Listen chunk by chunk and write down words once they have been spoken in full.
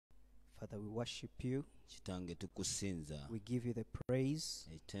Father, we worship you. Kitange tukusinza. We give you the praise.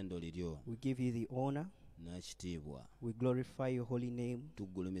 Ettendo liryo. We give you the honor. N'ekitiibwa. We glorify your holy name.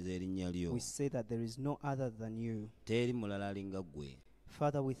 Tuggulumiza erinnya lyo. We say that there is no other than you. Teri mulala alinga ggwe.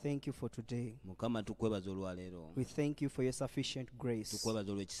 Father, we thank you for today. Mukama tukwebaza olwaleero. We thank you for your sufficient grace.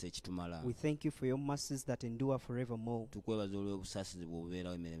 Tukwebaza olw'ekisa ekitumala. We thank you for your mercies that endure forevermore. Tukwebaza olw'obusaasizi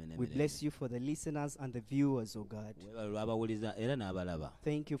bw'obubeerawo emirembe We n'emirembe. bless you for the listeners and the viewers, O God. Weebale olw'abawuliza era n'abalaba.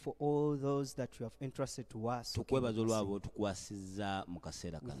 Thank you for all those that you have entrusted to us. O King of Tukwebaza olw'abo Mercy. tukwasizza mu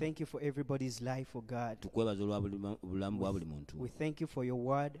kaseera We kano. thank you for everybody's life, O God. Tukwebaza olw'obulamu bwa buli muntu. We thank you for your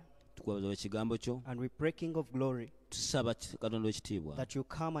word, Tukwebaza olw'ekigambo kyo. and we pray, King of Glory, Tusaba Katonda w'ekitiibwa. that you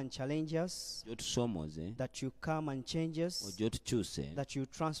come and challenge us, Otusoomooze. that you come and change us, Ojje otukyuse. that you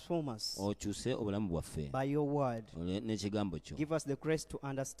transform us Okyuse obulamu bwaffe. by your word. N'ekigambo kyo. Give us the grace to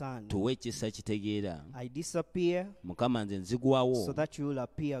understand. Tuwe ekisa ekitegeera. I disappear Mukama nze nzigwawo. so that you will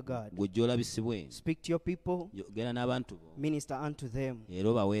appear, God. Ggwe gy'olabisibwe. Speak to your people, Yogera n'abantu bo. minister unto them. Era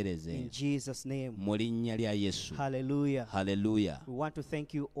obaweereze. In Jesus' name. Mu linnya lya Yesu. Hallelujah. Haleluya. We want to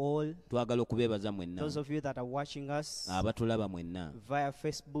thank you all, Twagala okubeebaza mwenna. those of you that are watching us Abatulaba mwenna. via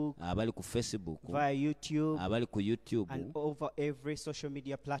Facebook, Abali ku Facebook. via YouTube, Abali ku YouTube. and over every social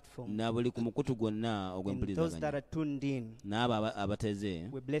media platform. N'abali ku mukutu gwonna And those that ogw'empulizaganya. are tuned in, N'abo abateze.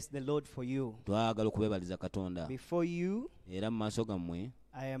 we bless the Lord for you. Twagala okubeebaliza Katonda. Before you, Era mu maaso gammwe.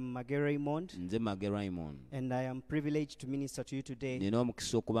 I am Magge, Nze Magge Raymond. and I am privileged to minister to you today. Nina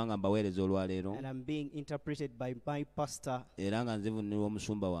omukisa okuba nga mbaweereza olwaleero. And I'm being interpreted by my pastor, Era nga nzivunirwa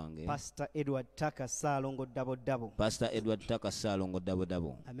omusumba wange. Pastor Edward Tucker Salongo Double Double. Pastor Edward Tucker Salongo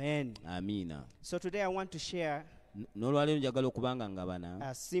Dabo. Amen. Amiina. So today I want to share N'olwaleero njagala okuba nga ngabana.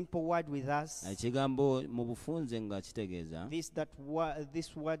 a simple word with us. Ekigambo mu bufunze nga kitegeeza.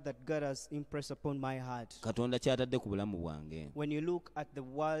 This word that God has impressed upon my heart. Katonda kyatadde ku bulamu bwange. When you look at the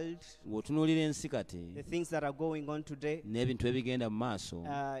world, Bw'otunuulira ensi kati. the things that are going on today, N'ebintu ebigenda mu maaso.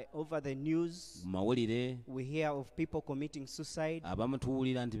 over the news, Mu mawulire. we hear of people committing suicide Abamu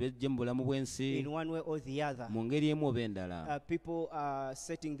tuwulira nti bejje mu bulamu bw'ensi. in one way or the other. Mu ngeri emu oba endala. People are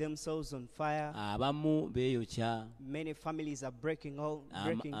setting themselves on fire. Abamu beeyokya. Many families are breaking.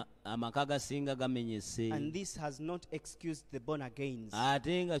 Amaka gasinga gamenyese. And this has not excused the born agains.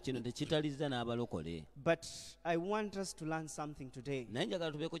 Ate nga kino tekitalizza n'abalokole. But I want us to learn something today. Naye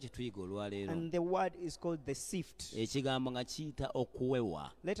njagala tubeeko kye tuyiga olwaleero. And the word is called the Sift. Ekigambo nga kiyita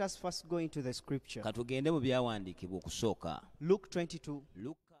okuwewa. Let us first go into the scripture. Katugende mu byawandiikibwa okusooka. Luke 22.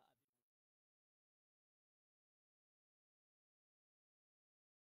 Luka.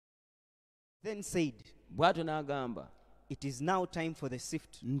 Then said, Bw'atyo n'agamba it is now time for the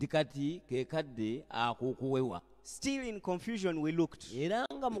sift. nti kati ke kadde ak'okuwewa. Still in confusion we looked. Era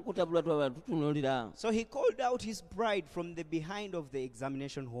nga mu kutabula twaba tutunuulira. So he called out his bride from the behind of the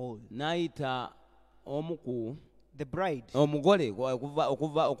examination hall. N'ayita omu The bride. omugole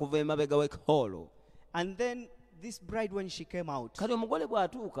okuva emabega w'ekiholo. And then this bride, when she came out, Kati omugole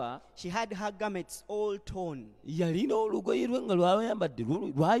bw'atuuka she had her garments all torn. yalina olugoye lwe nga lwayambadde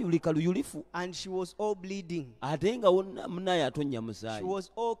lwayulika luyulifu. And she was all bleeding. Ate nga munnaye atonnya She musaayi. was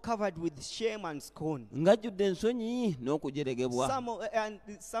all covered with shame and scorn. Ng'ajjudde ensonyi n'okujeregebwa.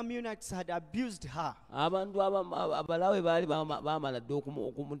 Some eunuchs had abused her. Abantu abalaawe baali baamala dde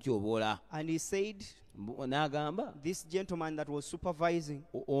okumutyoboola. And he said, N'agamba this gentleman that was supervising,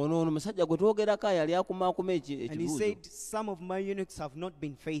 ono musajja gwe twogerako yali akumaakuma and he ekibuuzo. said, some of my eunuchs have not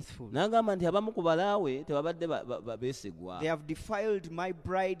been faithful. N'agamba nti abamu ku balaawe tebabadde beesigwa. They have defiled my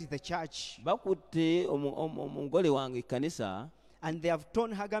bride, the church, Bakutte omugole wange ekkanisa. and they have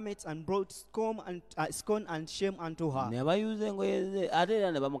torn her garments and brought scorn and shame unto her. Ne bayuza engoye ze ate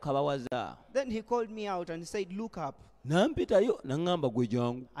era ne bamukabawaza. Then he called me out and said, look up. Nampitayo n'aŋŋamba gwe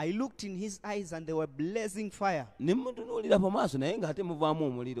jangu. I looked in his eyes and they were blazing fire. Ne mutunuulira mu maaso naye ng'ate muvaamu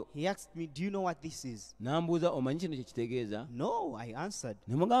omuliro. He asked me, do you know what this is? N'ambuuza omanyi kino kye kitegeeza? No, I answered.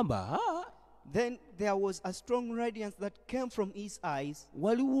 Ne mugamba Then there was a strong radiance that came from his eyes,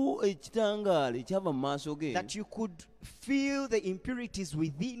 waliwo ekitangaala ekyava mu maaso ge that you could feel the impurities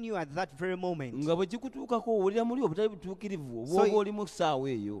within you at that very moment. nga bwe kikutuukako owulira muli obutali butuukirivu So obwoba oli mu ssaawa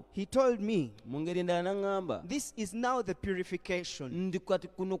eyo. He told me, Mu ngeri endala n'aŋŋamba this is now the purification. nti kati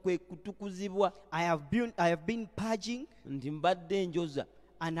kuno kwe kutukuzibwa. I have been purging, Nti mbadde njoza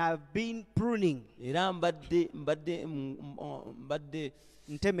and I have been pruning. era mbadde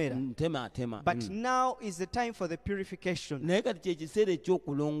ntemaatema. But now is the time for the purification. Naye kati kye kiseera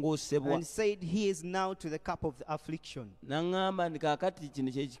eky'okulongoosebwa. And said, he is now to the cup of the affliction. N'aŋŋamba nti kaakati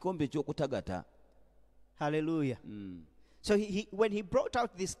kino kye kikombe eky'okutagata. Hallelujah. So when he brought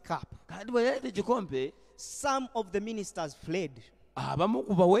out this cup, Kati bwe yaleeta ekikompe, some of the ministers fled. abamu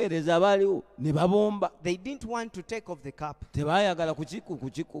ku baweereza abaaliwo ne babomba They didn't want to take off the cup. tebaayagala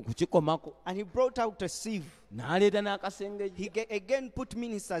kukikomako And he brought out a sieve. n'aleeta n'akasengejja He again put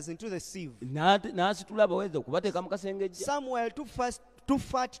ministers into the sieve. n'asitula abaweereza okubateeka mu kasengejja Some were too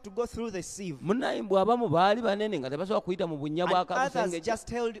fat to go through the sieve. munayimbwa abamu baali banene nga tebasobola kuyita mu bunnya And bwa others kasengejja just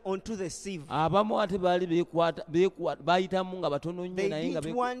held onto the sieve. abamu ate baali bayitamu nga batono nnyo They naye nga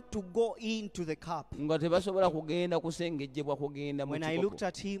didn't want to go into the cup. nga tebasobola kugenda kusengejjebwa kugenda mu When I looked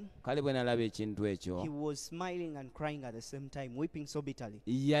at him, kale bwe nalaba ekintu ekyo he was smiling and crying at the same time, weeping so bitterly.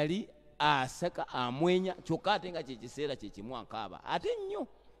 yali aseka amwenya kyokka ate nga kyekiseera kyekimu akaaba ate nnyo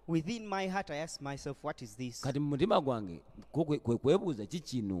Within my heart, I asked myself, what is this? kati mu mutima gwange kwe kwebuuza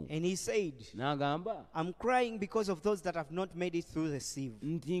kikino And he said, n'agamba I'm crying because of those that have not made it through the sieve.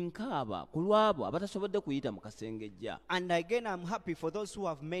 nti nkaaba ku lwabo abatasobodde kuyita mu kasengejja And again, I'm happy for those who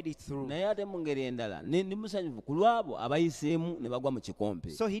have made it through. naye ate mu ngeri endala ndi musanyufu ku lwabo abayiseemu ne bagwa mu kikompe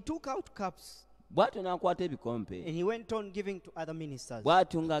So he took out cups bw'atyo n'akwata ebikompe and he went on giving to other ministers.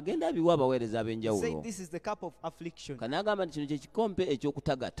 bw'atyo ng'agenda abiwa abaweereza He said, ab'enjawulo this is the cup of affliction. kanagamba nti kino kyekikompe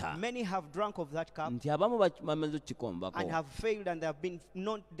eky'okutagata Many have drunk of that cup nti abamu bamaze okukikombako and have failed, and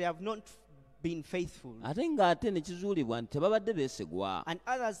they have not been faithful. ate ng'ate ne kizuulibwa nti tebabadde beesigwa And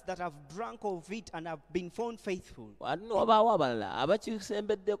others that have drunk of it and have been found faithful. ate n'obaawo abalala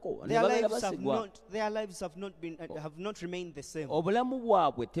abakisembeddeko ne babeera basigwa Their lives have not remained the same. obulamu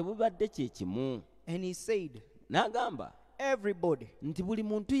bwabwe tebubadde kye kimu And he said, n'agamba everybody nti buli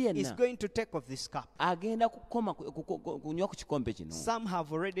muntu is yenna going to take of this cup. agenda kukoma kunywa ku kikompe kino Some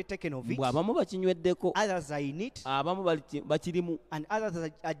have already taken of it, bw'abamu bakinyweddeko others are in it, abamu bakirimu and others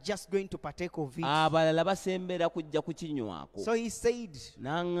are just going to partake of it. abalala basembera kujja kukinywako So he said,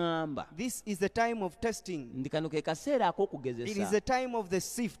 n'aŋŋamba this is the time of testing. nti kano ke kaseera It is ak'okugezesa the time of the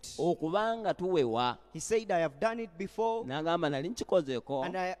sift. okubanga tuwewa He said, I have done it before, n'agamba nali nkikozeeko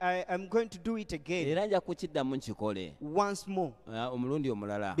and I am going to do it again era nja kukiddamu nkikole once more, omulundi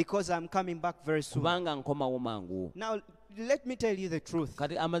omulala because I'm coming back very soon. kubanga nkomawo mangu Now, let me tell you the truth.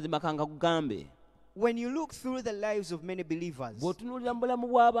 kati amazima kanga kugambe When you look through the lives of many believers, bw'otunuulira mu bulamu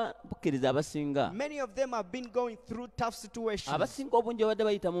bw'abakkiriza abasinga many of them have been going through tough situations, abasinga obungi babadde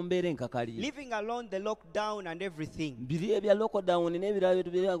bayita mu mbeera enkakali living alone, the lockdown and everything. biri ebya lockdown n'ebirala Many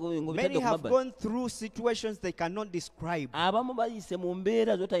bitadde ku have mabbali gone through situations they cannot describe. abamu bayise mu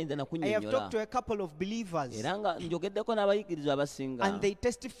mbeera z'otayinza na I have kunnyonnyola talked to a couple of believers, era nga njogeddeko n'abayigiriza abasinga and they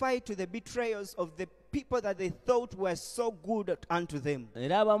testify to the betrayals of the people that they thought were so good unto them.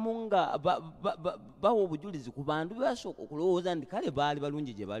 era abamu nga bawa obujulizi ku bantu bebasooka okulowooza nti kale baali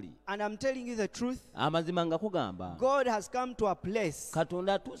balungi gye bali And I'm telling you the truth, amazima nga kugamba God has come to a place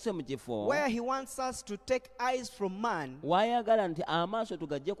katonda atuuse mu kifo where He wants us to take eyes from man wayagala nti amaaso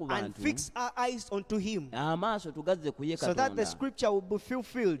tugajje ku and bantu fix our eyes onto Him, amaaso tugazze ku ye so that the katonda scripture will be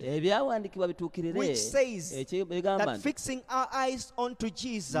fulfilled, ebyawandiikibwa bituukirire which says ekibigamba that nti fixing our eyes onto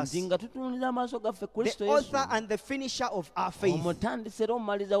Jesus, nga tutunulira amaaso gaffe kristo the yesu author and the finisher of our faith. omutandisi era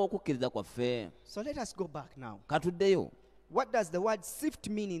omumaliza w'okukkiriza kwaffe So let us go back now. katuddeyo What does the word sift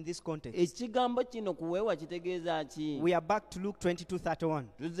mean in this context? ekigambo kino kuweewa kitegeeza ki We are back to Luke 22:31.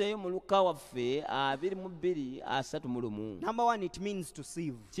 tuzzeeyo mu luka waffe 22:31 Number one, it means to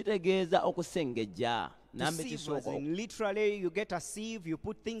sieve. kitegeeza okusengejja To namba sieve, as ekisooka in literally, you get a sieve, you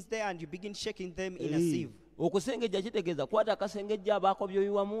put things there, and you begin shaking them in a sieve. okusengejja kitegeeza kwata akasengejja abaako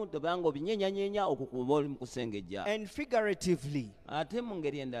byoyiwamu tobanga obinyenyanyenya okukuba oli mu kusengejja And figuratively, ate mu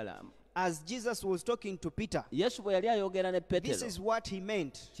ngeri endala as Jesus was talking to Peter, yesu bwe yali ayogera ne this petero is what he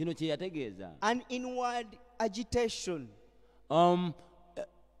meant. kino kye yategeeza An inward agitation.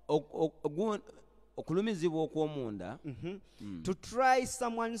 okulumizibwa okw'omunda To try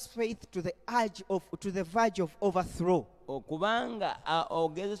someone's faith to the verge of overthrow. okubanga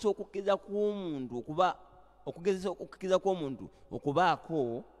ogezesa okukkiriza kw'omuntu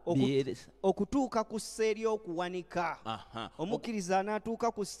okubaako byeresa Okutuuka ku sseeri okuwanika. Omukkiriza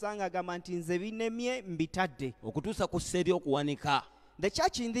n'atuuka ku ssanga agamba nti nze binemye mbitadde. okutuusa ku sseeri okuwanika The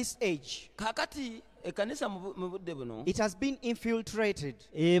church in this age, kaakati ekkanisa mu budde buno it has been infiltrated,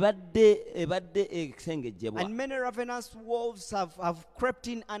 ebadde ekisengejjebwa and many ravenous wolves have crept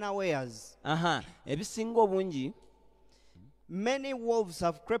in unawares. ebisinga obungi Many wolves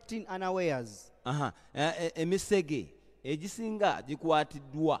have crept in unawares. emisege egisinga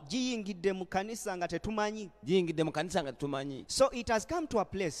gikwatiddwa Giyingidde mu kanisa nga tetumanyi. giyingidde mu kanisa nga tetumanyi So it has come to a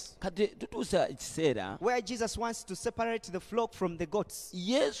place kati tutuusa ekiseera where Jesus wants to separate the flock from the goats.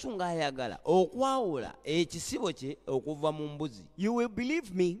 yesu ng'ayagala okwawula ekisibo kye okuva mu mbuzi You will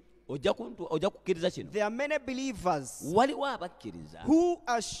believe me ojja kukkiriza kino. There are many believers Waliwo abakkiriza who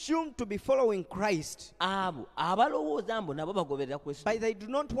assume to be following Christ, abo abalowooza mbu nabo bagoberera Kristo, but they do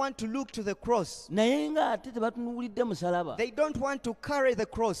not want to look to the cross. naye ng'ate tebatunuulidde musalaba, They don't want to carry the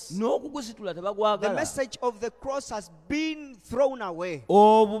cross. n'okugusitula The tebagwagala. message of the cross has been thrown away.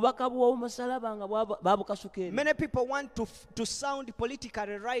 Obubaka bw'omusalaba nga babukasuka eri. Many people want to sound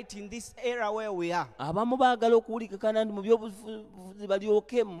politically right in this era where we are. Abamu baagala okuwulikikana nti mu byobufuzi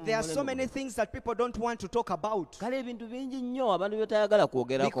balyoke mu There are so many things that people don't want to talk about kale ebintu bingi nnyo abantu byetayagala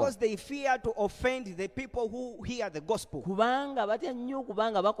kwogerako because they fear to offend the people who hear the gospel. kubanga batya nnyo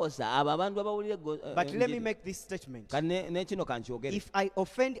kubanga bakosa abo abantu abawulira But let me make this statement. nekino kankyogere If I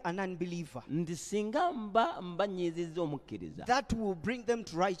offend an unbeliever, nti singa mba nyiizizza omukkiriza that will bring them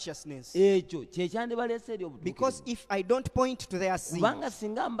to righteousness. ekyo kyekyandibaleese eri Because obutuukirivu if I don't point to their sin, kubanga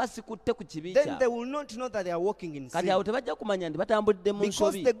singa mba sikutte ku kibi then they kyabwe will not know that they are walking in kati sin. awo tebajja kumanya nti batambulidde mu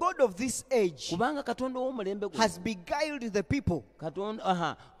Because nsobi the God of this age kubanga katonda w'omulembe guno has beguiled the people.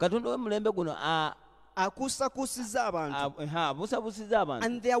 katonda w'omulembe guno Akusakusiza abantu. abusabusiza abantu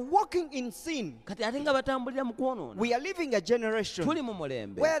And they are walking in sin. kati ate nga batambulira mu kwonoona. We are living a generation Tuli mu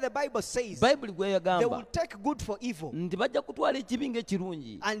mulembe where the Bible says bayibuli gwe they will yagamba take good for evil nti bajja kutwala ekibi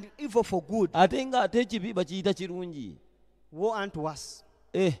ng'ekirungi and evil for good. ate ng'ate ekibi bakiyita kirungi. Woe unto us.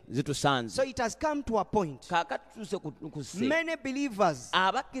 Zitusanze. So it has come to a point. Kaakati tutuuse ku se Many believers,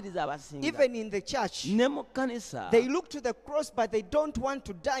 abakkiriza abasinga even in the church, ne mu kkanisa they look to the cross, but they don't want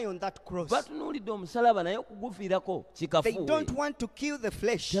to die on that cross. batunuulidde omusalaba naye okugufiirako They kikafuwe. don't want to kill the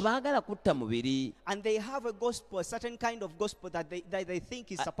flesh. Tebaagala kutta mubiri. And they have a gospel, a certain kind of gospel that they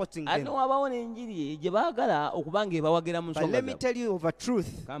think is supporting ate them. wabawo n'enjiri gye baagala okuba ng'ebawagira mu But nsonga let me zaabwe. tell you of a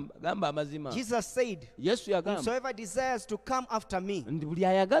truth. Gamba amazima. Jesus said, Yesu yagamba whosoever desires to come after me, nti buli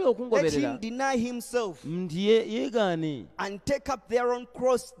ayagala let okungoberera him deny himself nti yeegaane and take up their own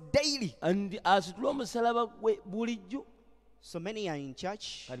cross daily. nti asitule omusalaba gwe bulijjo. So many are in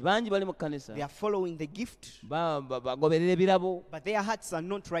church, Kati bangi bali mu kkanisa they are following the gift, bagoberera ebirabo but their hearts are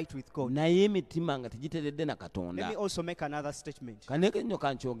not right with God. naye emitima nga tegiteredde na Let me Katonda. also make another statement. Kaneke nnyo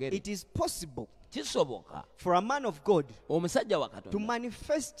kankyogere. It is possible Kisoboka for a man of God omusajja wa to Katonda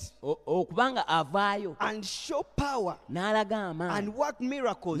manifest okubanga avaayo and show power n'alaga amaanyi and work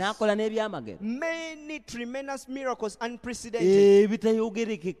miracles, n'akola n'ebyamagero many tremendous miracles, unprecedented,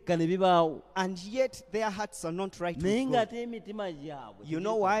 ebitayogerekeka ne bibaawo and yet their hearts are not right naye with God. ng'ate emitima gyabwe You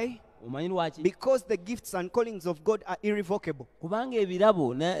know why? omanyi lwaki? Because the gifts and callings of God are irrevocable. Kubanga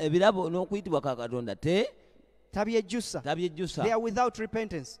ebirabo n'okuyitibwa ka Katonda Tabyejjusa. tabyejjusa. They are without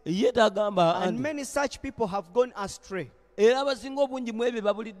repentance. Ye tagamba And anti many such people have gone astray. era abasinga obungi mu ebyo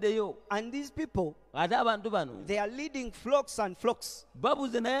babuliddeyo. And these people, Ate abantu bano they are leading flocks and flocks.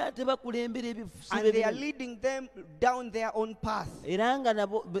 babuze naye ate bakulembera ebisibe And they are bingi. leading them down their own path. Era nga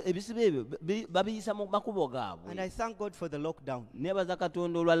nabo ebisibe ebyo babiyisa mu makubo gaabwe. And I thank God for the lockdown. Nebaza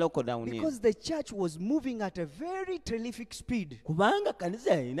Katonda olwa lockdown eno. Because the church was moving at a very terrific speed. Kubanga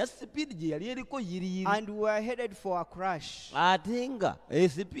kanisa yalina sipiidi gye yali eriko yiriyiri. And we were headed for a crash. Ate nga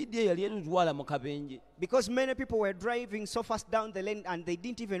sipiidi eyo yali erutwala mu kabenje. Because many people were driving so fast down the lane and they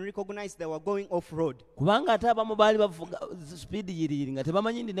didn't even recognize they were going off-road. Kubanga ate abamu baali bavuga sipiidi yiriyiri nga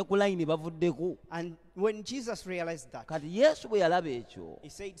tebamanyi ndi ne ku layini bavuddeko. And when Jesus realized that, Kati Yesu bwe yalaba ekyo he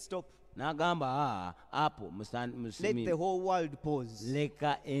said, stop. n'agamba apo Let the whole world pause.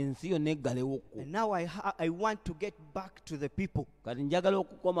 leka ensi yonna eggalewokko. And now I want to get back to the people Kati njagala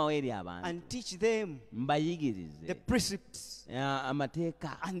okukomawo eri abantu and teach them the mbayigirize precepts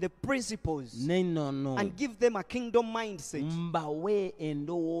amateeka and the principles n'ennono and give them a kingdom mindset. mbawe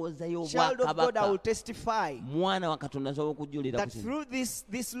endowooza Child of God, I will y'obwakabaka. testify Mwana wa Katonda nsobola okujjulira that ku kino. through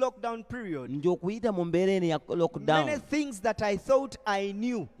this lockdown period, nti okuyita mu mbeera eno ya many lockdown things that I thought I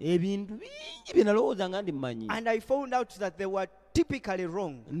knew, ebintu bingi bye nalowooza nga ndi mmanyi and I found out that they were typically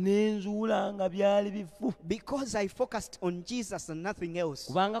wrong n'enzuula nga byali bifu because I focused on Jesus and nothing else.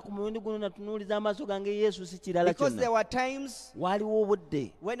 kubanga ku mulundi guno natunuuliza amaaso gange Yesu si kirala Because there kyonna. were times Waaliwo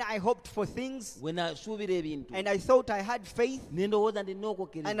obudde when I hoped for things we nasuubira ebintu and I thought I had faith, ne ndowooza ndina and I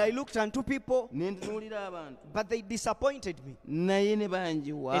okukkiriza looked unto people, ne ntunuulira abantu but they disappointed me. naye ne And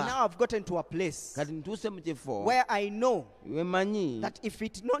banjiwa. now I've gotten to a place Kati ntuuse mu kifo where I know we manyi that if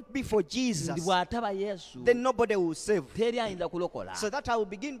it not be for nti Jesus, bw'ataba Yesu then nobody will save. teri ayinza okulokola. So that I will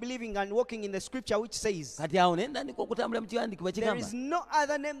begin believing and walking in the scripture which says, Kati awo ne ndandika okutambula mu kiwandiikibwa there kigamba is no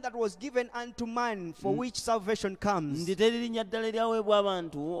other name that was given unto man for which salvation comes ndi teririnnya ddala eryaweebwa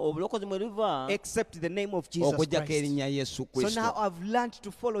abantu obulokozi mwe liva except the name of Jesus okujjako Christ. erinnya Yesu So Kristo. now I've learned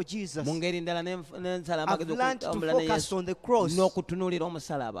to follow Jesus. Mu ngeri ndala n'ensala I've amagezi learned to okutambula ne focus Yesu on the cross. n'okutunuulira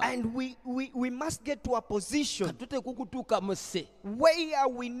omusalaba. And we must get to a position Katuteekwa okutuuka mu sse where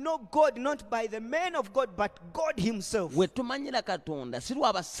we know God not by the man of God but God himself. we tumanyira Katonda si lwa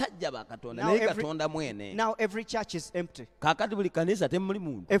abasajja ba Katonda Now naye every- Katonda mwene. Now every church is empty. Kaakati buli kanisa temuli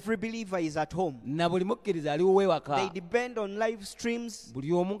muntu Every believer is at home. na buli mukkiriza aliwo wewaka. They depend on live streams,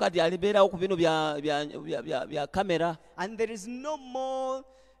 Buli omu kati alibeerawo ku bino bya kamera. and there is no more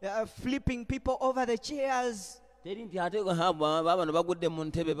flipping people over the chairs. Teri nti ate babano bagudde mu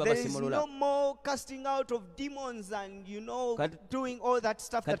ntebe There is babasimulula. no more casting out of demons and Kati- doing all that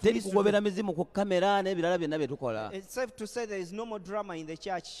stuff that Kati we teri used to do. kugobera mizimu ku kamera n'ebirala byonna bye tukola. It's safe to say there is no more drama in the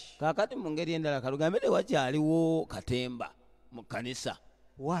church. Kaakati mu ngeri endala kalugambe tewakyaliwo katemba mu kkanisa.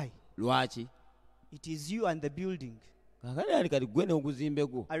 Why? Lwaki? It is you and the building. Kaakati ali kati gwe n'obuzimbe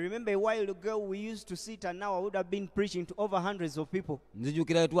gwo. I remember a while ago we used to sit and now I would have been preaching to over hundreds of people.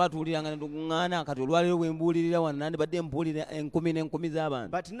 Nzijukira twatuuliranga ne tukuŋŋaana kati olwaliro bwe mbuulirira wano nandibadde mbuulira enkumi n'enkumi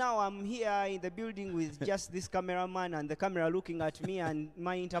z'abantu. But now I'm here in the building with just this cameraman and the camera looking at me and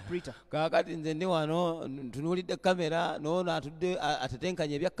my interpreter. Kaakati nze ndi wano ntunuulidde kamera n'ono atudde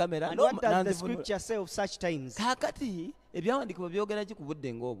atetenkanya ebya kamera. And what does the scripture say of such times? Kaakati ebyawandiikibwa byogera ki ku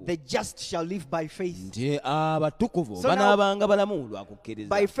budde ng'obwo? The just shall live by faith. Nti abatukuvu So now- banaabanga balamu lwa kukkiriza.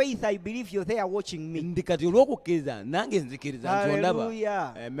 By faith I believe you're there watching me. Ndi kati olw'okukkiriza nange nzikiriza nti ondaba.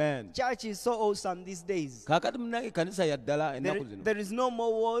 Hallelujah. Amen. Church is so awesome these days. Kaakati munnange kanisa ya ddala ennaku zino. There is no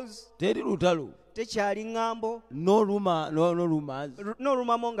more wars. Teri lutalo. Tekyali ngambo. No rumors. No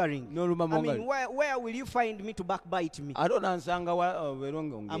rumor mongering. No rumor I mean, mongering. where will you find me to backbite me? Ate onansanga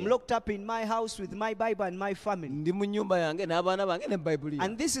weronge I'm ongera. locked up in my house with my Bible and my family. Ndi mu nnyumba yange n'abaana bange ne Bayibuli.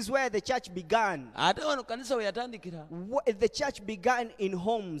 And this is where the church began. Ate wano kanisa we yatandikira. The church began in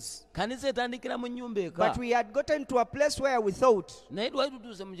homes. Kanisa etandikira mu nnyumba eka. But we had gotten to a place where we thought Naye twali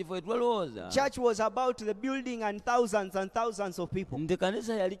tutuuse mu kifo etwalowooza. church was about the building and thousands of people. Nti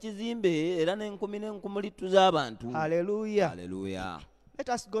kanisa yali kizimbe era n'enkumi n'enkumuli z'abantu. Hallelujah. Hallelujah. Let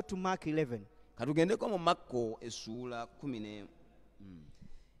us go to Mark 11. Katugendeko mu Makko essuula 10.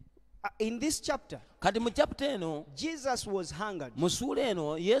 In this chapter, Kati mu chapter eno, Jesus was hungered mu ssuula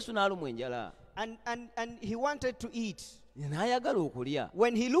eno Yesu n'alumwa enjala. and he wanted to eat. N'ayagala okulya.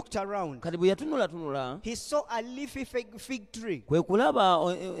 When he looked around, Kati bwe yatunulatunula he saw a leafy fig tree. kwe kulaba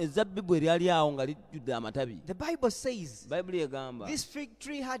ezabbibu eryali awo nga lijjudde amatabi. The Bible says Bayibuli egamba this fig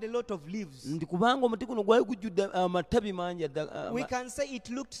tree had a lot of leaves. nti kubanga omuti guno gwali gujjudde amatabi mangi We can say it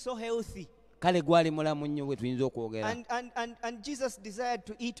looked so healthy. kale gwali mulamu nnyo bwe tuyinza okwogera. And Jesus desired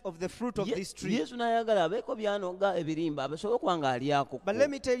to eat of the fruit of this tree. Yesu n'ayagala abeeko byanoga ebirimba abasobole okuba ng'alyako. But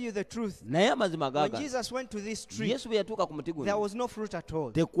let me tell you the truth. Naye amazima When gaaga Jesus went to this tree, Yesu bwe yatuuka ku muti there guno was no fruit at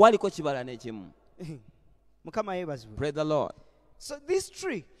all. tekwaliko kibala n'ekimu. Mukama yebazibwe. Praise the Lord. So this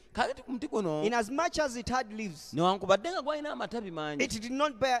tree, Kati ku muti guno in as much as it had leaves, newankubadde nga gwalina amatabi mangi it did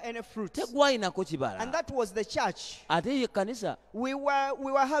not bear any fruit. tegwalinako And kibala. that was the church. Ate ye ekkanisa We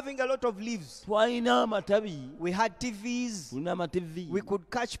were having a lot of leaves. twalina amatabi, We had TVs. tulina amativi We could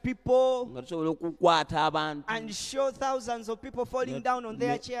catch people nga tusobola okukwata abantu and show thousands of people falling down on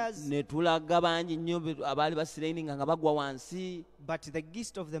their chairs. ne tulaga bangi nnyo abaali basiraininga nga bagwa wansi. But the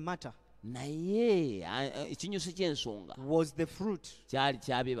gist of the matter naye ekinyusi ky'ensonga was the fruit kyali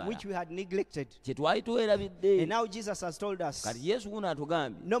kyabibala which we had neglected. kye twali And tuwerabidde. now Jesus has told us Kati Yesu wuno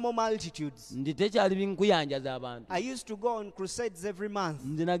atugambye no more multitudes. nti tekyali binkuyanjaza abantu. I used to go on crusades every month,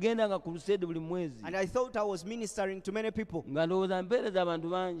 nze nagendanga ku lusede buli mwezi and I thought I was ministering to many people, nga ndowooza mpeereza abantu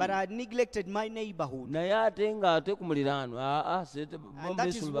bangi, but I had neglected my neighborhood. naye ate ng'ate ku muliraano And that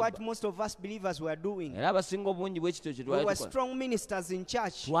is what most of us believers were doing. era abasinga obungi bwe kityo kye We twali were tukola. strong ministers in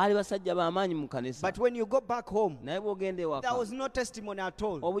church, Twali basajja b'amaanyi mu kanisa, but when you go back home, naye bw'ogenda there ewaka was no testimony at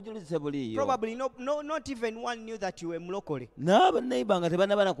all. obujulizi tebuliiyo. Probably not even one knew that you were mlokole. n'abaneiba nga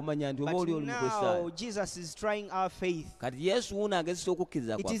tebanabana kumanya nti oba But oli oli now mukristaayo. Jesus is trying our faith. Kati Yesu wuno agezesa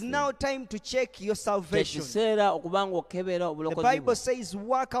okukkiriza It is kwaffe. now time to check your salvation. Ekiseera okuba ng'okebera The obulokozi Bible bwo. says,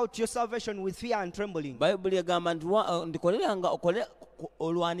 work out your salvation with fear and trembling. Bayibuli egamba nti ndikoleranga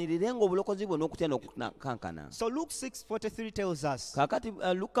olwanirirenga obulokozi bwo n'okutya n'okukankana. So Luke 6:43 tells us Kakati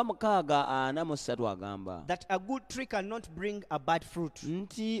Luka 6:43 agamba that a good tree cannot bring a bad fruit.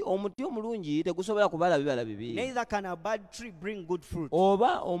 nti omuti omulungi tegusobola kubala bibala bibi, Neither can a bad tree bring good fruit.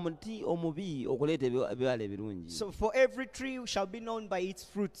 oba omuti omubi okuleeta ebibala ebirungi. So for every tree shall be known by its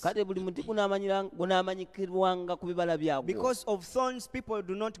fruits. Kati buli muti gunaamanyikirwanga ku bibala byagwo. Because of thorns people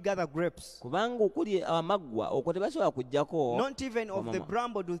do not gather grapes. Kubanga okuli amaggwa okwo tebasobola kuggyako. Not even of the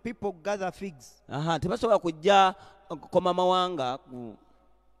bramble do people gather figs. Tebasobola kujja koma mawanga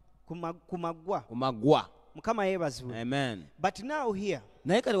Ku maggwa. ku maggwa. Mukama yeebazibwe. Amen. But now here,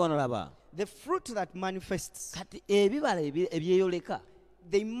 Naye kati wano laba, the fruit that manifests, kati ebibala ebyeyoleka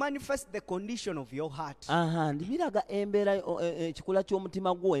they manifest the condition of your heart. biraga embeera ekikula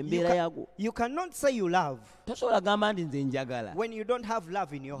ky'omutima gwo, embeera yagwo. You cannot say you love Tosobola gamba nti nze njagala when you don't have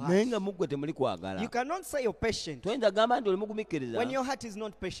love in your naye heart. nga muggwe temuli kwagala. You cannot say you're patient Toyinza gamba nti oli mugumikkiriza when your heart is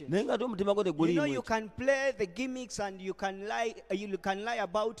not patient. naye nga ate omutima gwo You teguliimu. you can play the gimmicks and you can lie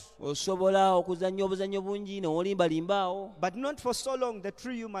about, Osobola okuzannya obuzannyo bungi n'olimbalimba, but not for so long the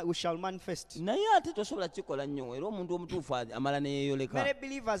true you shall manifest. naye ate tosobola kikola nnyo, era omuntu omutuufu amala neyeeyoleka. Many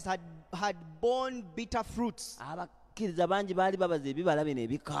believers had borne bitter fruits, Abakkiriza bangi baali babaza ebibala bino and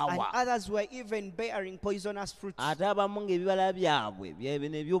ebikaawa, others were even bearing poisonous fruits. ate abamu ng'ebibala byabwe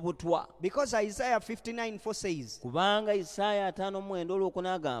bino eby'obutwa. Because Isaiah 59:4 says, Kubanga Isaaya 5:9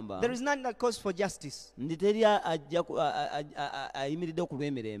 olwokuna agamba there is none that calls for justice, nti teri ayimiridde ku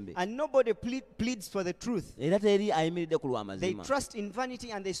lw'emirembe, and nobody pleads for the truth. era teri ayimiridde ku They lw'amazima, trust in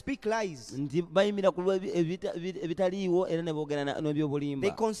vanity and they speak lies. nti bayimira ku ebitaliiwo era ne boogera They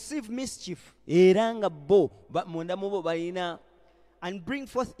n'ebyobulimba, conceive mischief era nga bo munda mu bo balina and bring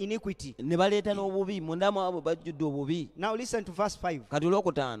forth iniquity. ne baleeta n'obubi, munda mu abo bajjudde obubi. Now listen to verse 5. Kati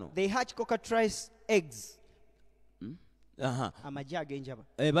olwokutaano They hatch cockatrice eggs. aha, Amagi ag'enjaba.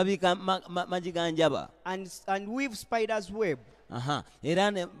 babiika magi ga njaba, And weave spider's web. aha,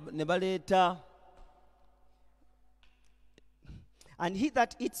 era ne baleeta And he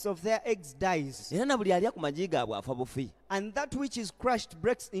that eats of their eggs dies. era na buli alya ku magi gaabwe afa bufi. And that which is crushed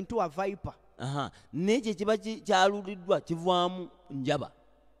breaks into a viper. N'ekyo ekiba kyaluliddwa kivaamu njaba.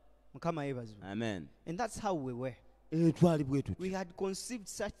 Mukama yeebazibwe. Amen. And that's how we were. Twali bwe tuti. We had conceived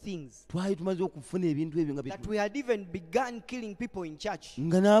such things Twali tumaze okufuna ebintu ebyo nga that we had even begun killing people in church.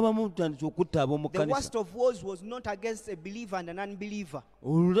 nga n'abamu tutandise okutta ab'omu The kkanisa. worst of wars was not against a believer and an unbeliever.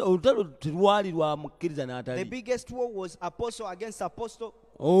 Olutalo terwali lwa mukkiriza The n'atali. biggest war was apostle against apostle,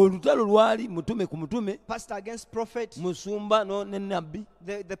 Olutalo lwali mutume ku mutume, pastor against prophet, musumba ne nabbi,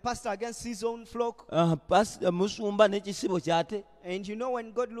 the pastor against his own flock. musumba n'ekisibo kyate. And you know,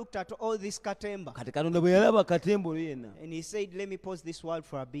 when God looked at all this katemba, Kati Katonda bwe yalaba katembo yenna and he said, let me pause this world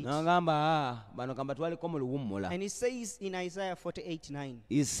for a bit. n'agamba bano kamba twaliko mu luwummula. And he says in Isaiah 48:9,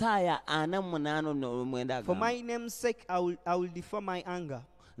 Isaaya 48:9 for agamba my name's sake I will defer my anger,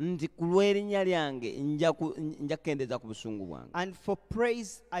 nti ku lw'erinnya lyange nja kukendeeza ku busungu bwange, and for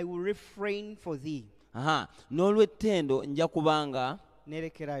praise I will refrain for thee. n'olw'ettendo nja kubanga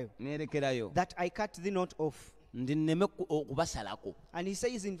Nerekerayo. neerekerayo, That I cut thee not off. nti nneme okubasalako. And he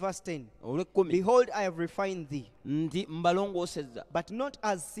says in verse 10, Olw'ekkumi behold, I have refined thee, nti mbalongoosezza, but not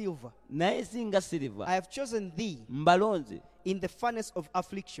as silver. naye si nga I siriva, have chosen thee mbalonze in the furnace of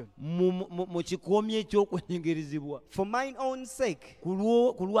affliction. mu kikoomi eky'okwenyigirizibwa. For mine own sake, Ku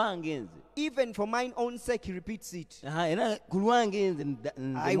lwange nze, even for mine own sake, he repeats it. era ku lwange nze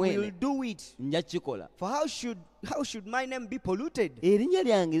I will mwene do it. nja kukikola. For how should my name be polluted? Erinnya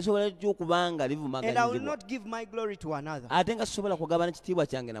lyange lisobola litya okuba nga And I will livumaganyizibwa, not give my glory to another. ate nga sisobola kugabana kitiibwa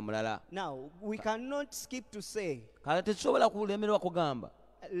kyange na mulala. Now, we cannot skip to say, Kale tetusobola kulemererwa kugamba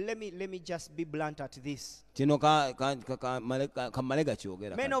let me just be blunt at this. kino kammale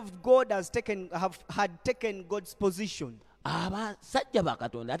gakyogera. Men of God had taken God's position. Abasajja ba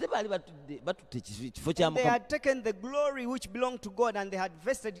Katonda ate baali batutte kifo kya And they Mukama. had taken the glory which belonged to God and they had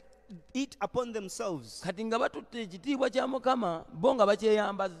vested it upon themselves. Kati nga batutte ekitiibwa kya Mukama bo nga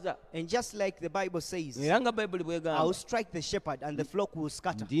bakyeyambazza. And just like the Bible says, Era nga Bayibuli I will bw'egamba strike the shepherd and the flock will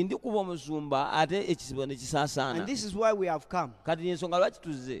scatter. nti ndikuba omusumba ate ekisibo ne And kisaasaana. this is why we have come. Kati ensonga lwaki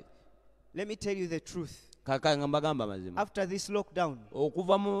tuzze. Let me tell you the truth. Kaka nga mbagamba amazima. After this lockdown,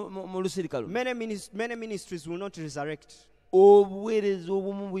 Okuva mu lusirika luno, many ministries will not resurrect. obuweereza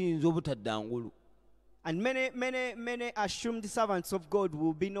obumu buyinza obutadda ngulu. And many assumed servants of God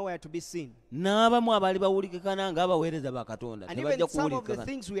will be nowhere to be seen. N'abamu abaali bawulikikana ng'abaweereza ba Katonda And tebajja even some of the kuwulikikana.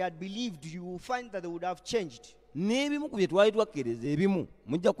 things we had believed, you will find that they would have changed. n'ebimu ku bye twali twakkiriza ebimu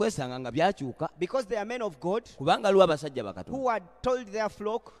mujja kwesanga nga byakyuka because they are men of God kubanga aliwo abasajja who bakatonda had told their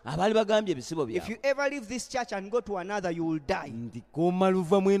flock, abaali bagambye ebisibo if you byabwe ever leave this church and go to another, you will die. nti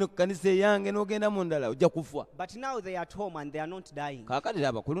komaluva mweno ku kanisa eyange n'ogenda mu ndala ojja kufa. But now they are at home and they are not dying. Kaakati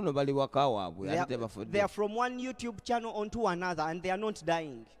abakulu no bali waka waabwe ate They tebafudde. are from one YouTube channel onto another and they are not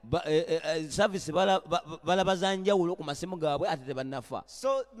dying. Service balaba za njawulo ku masimu gaabwe ate tebannafa.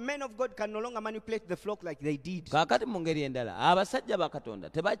 So men of God can no longer manipulate the flock like they did. Kaakati mu ngeri endala abasajja ba Katonda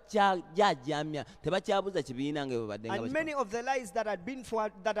tebakyajamya tebakyabuza kibiina nga bwe badde nga And many of the lies that had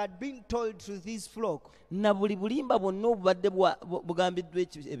been told to this flock na buli bulimba bwonna obubadde bugambiddwa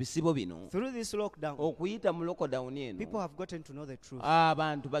ebisibo bino through this lockdown, okuyita mu lockdown people eno have gotten to know the truth.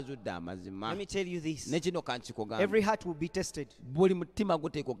 abantu bazudde amazima. Let me tell you this. Ne kino kankikugambe Every heart will be tested. buli mutima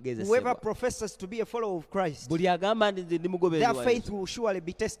guteeka Whoever okugezesebwa. professes to be a follower of Christ, Buli agamba nti nze ndi mugoberezi their wa faith Yesu. will surely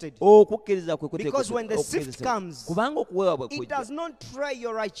be tested. Okukkiriza kwe kuteeka Because when the sift okugezesebwa. comes, Kubanga okuweebwa bwe it kujja does not try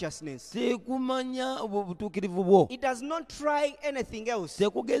your righteousness. tekumanya obutuukirivu bwo, It does not try anything else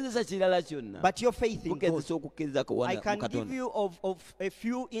tekugezesa kirala kyonna, but your faith in God. kugezesa okukkiriza kwo I mu can give Katonda. you of a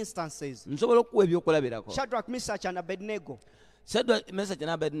few instances. Nsobola okuwa ebyokulabirako. Shadrach, Meshach, and Abednego, Saddle Meshach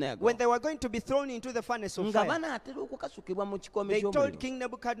ne Abednego when they were going to be thrown into the furnace of nga fire, banaatera okukasukibwa mu kikombe they told ky'omuliro King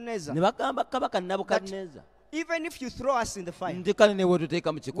Nebuchadnezzar, ne bagamba kabaka Nabukadneza even if you throw us in the fire, nti kale ne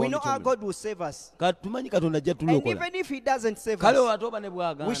bwetuteeka mu we kikombe know our ky'omuliro God will save us. tumanyi Katonda ajja And tulokola. even if he doesn't save Kale us, ate oba ne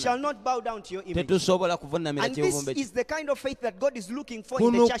we shall bw'agaana not bow down to your image. tetusobola kuvunnamira And this kyebumbe is the kind of faith that God is looking for in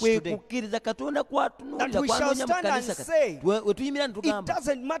kuno the church kwe today. kukkiriza Katonda kwatunuulira That we shall kwanoonya mu stand and kanisa say, we tuyimira ne It tugamba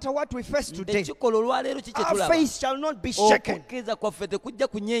doesn't matter what we face today. ekikola olwaleero ki kye Our tulaba faith shall not be shaken. okukkiriza kwaffe tekujja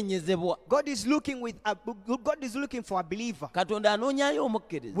kunyeenyezebwa. God is looking for a believer Katonda anoonyayo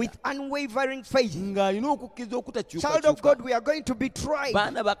omukkiriza with unwavering faith. ng'alina okukkiriza Child of God, okutakyukakyuka. we are going to be tried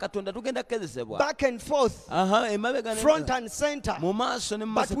Baana ba Katonda tugenda kukezesebwa back and forth, emabega front and center. mu maaso ne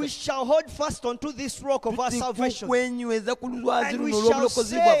mu But we shall hold fast onto this rock of our salvation, kwenyweza ku lwazi And we luno shall olw'obulokozi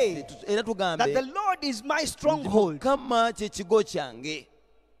say bwaffe era that the tugambe Lord is my stronghold. Mukama kye kigo kyange.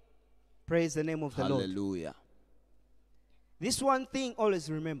 Praise the name of the Lord. Hallelujah. This one thing always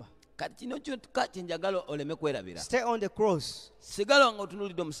remember. Kati kino kyokka kye njagala oleme kwerabira. Stay on the cross. Sigala nga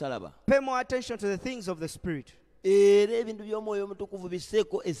otunuulidde omusalaba. Pay more attention to the things of the Spirit. Era ebintu by'omwoyo omutukuvu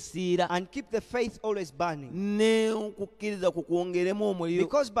bisseeko essiira And keep the faith always burning. ne okukkiriza kukwongeremu omuliro.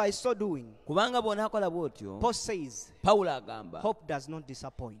 Because by so doing, Kubanga bw'onaakola bw'otyo, Paul says, Pawulo agamba hope does not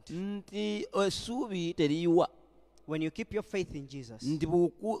disappoint. nti essuubi teriyiwa. When you keep your faith in Jesus, Nti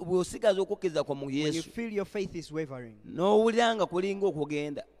bw'osigaza okukkiriza kwa mu when you Yesu feel your faith is wavering, n'owulira nga kulinga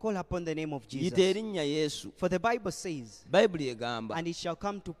okugenda, call upon the name of yita Jesus. erinnya Yesu. For the Bible says, Bayibuli egamba and it shall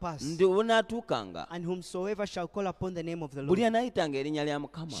come to pass, nti obunaatuukanga and whomsoever shall call upon the name of the buli Lord anaayitanga erinnya lya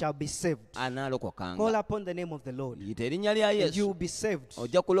Mukama shall be saved. Call anaalokokanga. upon the name of the Lord, Yita erinnya lya and you Yesu will be saved.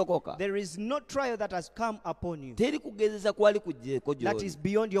 ojja kulokoka. There is no trial that has come upon you Teri kugezesa kwali kujjeeko that is gy'oli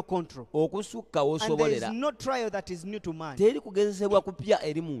beyond your control. okusukka And there is w'osobolera. no trial that is new to man. Teri kugezesebwa kupya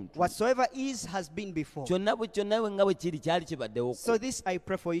eri muntu. Whatsoever is has been before. Kyonna nga bwe kiri kyali kibaddewo. So this I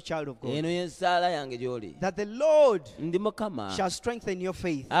pray for you, child of God, Eno y'ensaala yange gy'oli. that the Lord Ndi Mukama shall strengthen your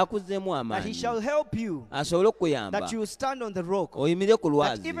faith, akuzzeemu that he amaanyi shall help you, asobole okukuyamba that you will stand on the rock, oyimire ku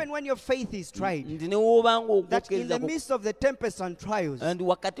that lwazi even when your faith is tried, nti ne woobanga that in the okukkiriza midst of the tempest and trials, nti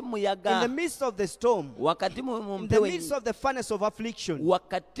wakati mu in the muyaga, midst of the storm, wakati mu in the mpewo, midst of the furnace of affliction,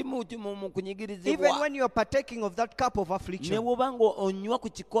 wakati mu even kunyigirizibwa, when you are partaking of that cup of ne affliction, woobanga onywa ku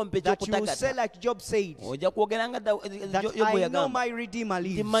kikompe that you will say ky'okutagata, like Job said, ojja kwogera nga that Yobu I know yagamba my Redeemer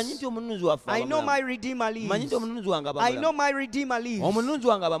nti manyi lives. nti omununuzi waffe I aba know my mulamu. Redeemer Manyi lives. nti omununuzi wange aba I know mulamu. my Redeemer lives. Omununuzi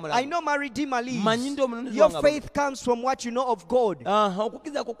wange aba I mulamu. know my Redeemer lives. Manyi nti omununuzi Your wange aba faith comes from what you know of God.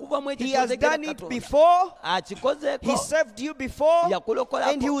 okukkiriza kukuva mu ekyo He has ky'otegera done it Katonda. before. Akikozeeko, He saved you before.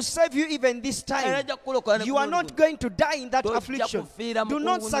 yakulokolako, And he will save you even this era time. ajja kukulokola ne You are ku not lunaku. going to die in that Tojja affliction. kufiira mu Do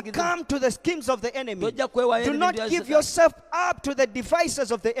not kuwunikiza. succumb to the schemes of the enemy. Tojja kwewaayo Do ebintu not bya give Setaani. yourself up to the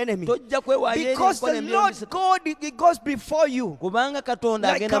devices of the enemy. Tojja kwewaayo Because emikono the emyoyo Lord Setaani. God, he goes before you Kubanga Katonda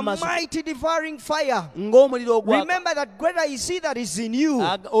like agenda a maaso mighty devouring fire. ng'omuliro ogwaka. Remember that greater is he that is in you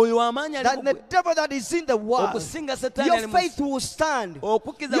Oyo w'amaanyi ali than mu the ggwe. devil that is in the world. Okusinga Setaani Your ali mu faith will stand.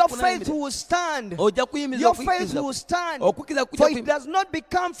 okukkiriza Your kukunamira. faith will stand. Ojja kuyimiza Your faith okukkiriza. will stand. Okukkiriza kujja For it kuyimiza. does not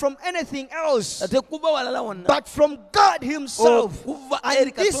become from anything else Tekuva walala wonna. but from God himself. Okuva And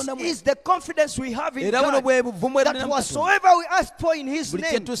eri this Katonda mwe. is the confidence we have in Era buno God, bwe buvumu that ebulina mu Katonda. whatsoever we ask for in his Buli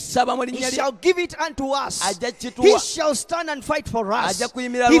kye name, tusaba mu he linnya lye, shall give it unto us. ajja kituwa. He shall stand and fight for us. Ajja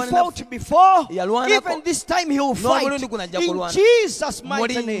kuyimirira He alwane fought naffe. before. Yalwanako. Even this time he will fight. N'omulundi guno ajja In kulwana. Jesus' mu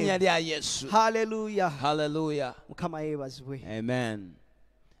mighty linnya name. lya Yesu. Hallelujah. Hallelujah. Mukama yeebazibwe. Amen.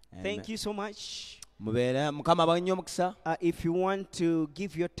 Thank you so much. mubeera mukama abanyo omukisa. If you want to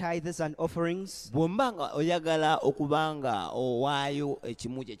give your tithes and offerings, bw'ombanga oyagala okubanga owaayo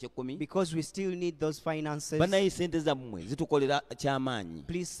ekimu ky'ekkumi, because we still need those finances, banaye sente zammwe zitukolera kyamaanyi.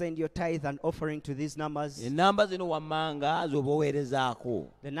 please send your tithe and offering to these numbers. Enamba zino wammanga z'oba oweerezaako.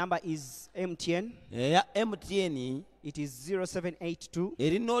 The number is MTN. Eya MTN It is 0782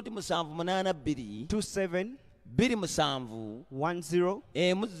 eri nooti 782 27 27 10 0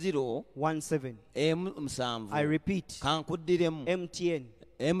 17. 7. I repeat, kankuddiremu. MTN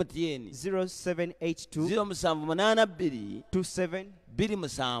MTN 0782 0782 27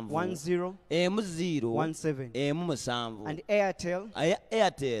 27 10 0 17. 7. And Airtel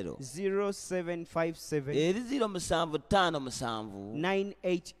Airtel 0757 eri 0757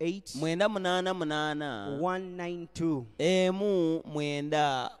 988 988 192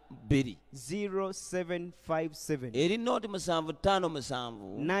 192 0757 eri nooti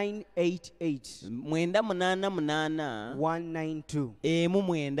 757 988 988 192.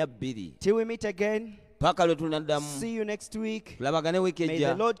 192. Till we meet again. Paka lwe tunaddamu. See you next week. Tulabagane wiki May the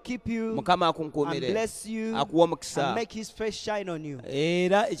ejja. Lord keep you Mukama and akunkuumire. bless you Akuwa and omukisa. make his face shine on you.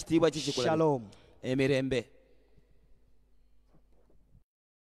 Era ekitiibwa kye kikulabire. Shalom. Emirembe.